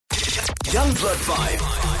YOUNGBLOOD5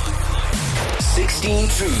 16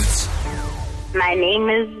 Truths. My name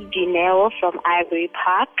is Dineo from Ivory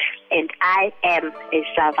Park, and I am a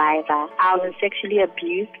survivor. I was sexually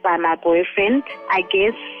abused by my boyfriend. I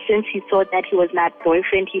guess since he thought that he was my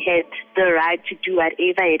boyfriend, he had the right to do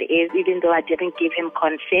whatever it is, even though I didn't give him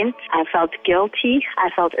consent. I felt guilty. I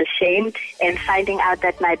felt ashamed, and finding out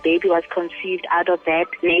that my baby was conceived out of that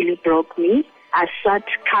nearly broke me. I sought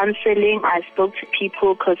counseling. I spoke to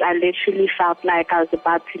people because I literally felt like I was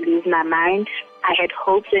about to lose my mind. I had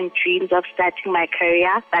hopes and dreams of starting my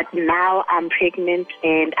career, but now I'm pregnant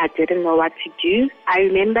and I didn't know what to do. I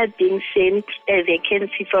remember being sent a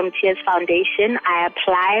vacancy from Tears Foundation. I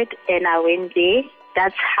applied and I went there.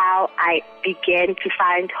 That's how I began to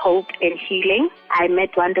find hope and healing. I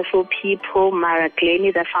met wonderful people, Mara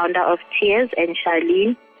Glenny, the founder of Tears, and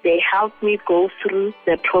Charlene. They helped me go through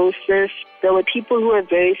the process. There were people who were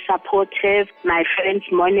very supportive. My friends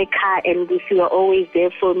Monica and Lucy were always there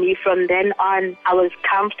for me. From then on, I was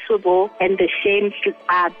comfortable and the shame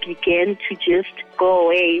began to just go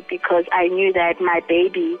away because I knew that my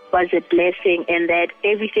baby was a blessing and that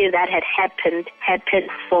everything that had happened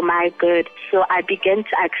for my good. So I began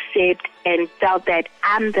to accept and felt that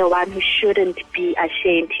I'm the one who shouldn't be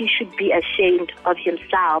ashamed. He should be ashamed of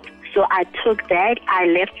himself. So I took that. I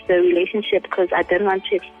left the relationship because I didn't want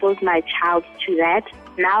to expose my child to that.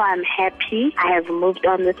 Now I'm happy. I have moved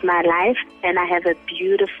on with my life and I have a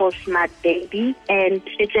beautiful, smart baby. And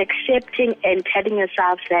it's accepting and telling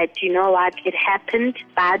yourself that, you know what, it happened,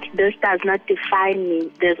 but this does not define me.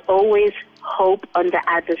 There's always hope on the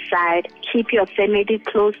other side. Keep your family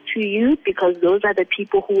close to you because those are the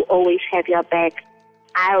people who always have your back.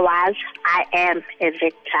 I am a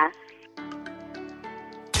victor.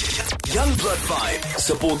 YOUNGBLOOD5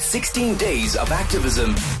 supports 16 days of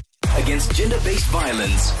activism against gender-based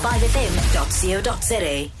violence.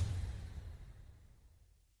 5fm.co.za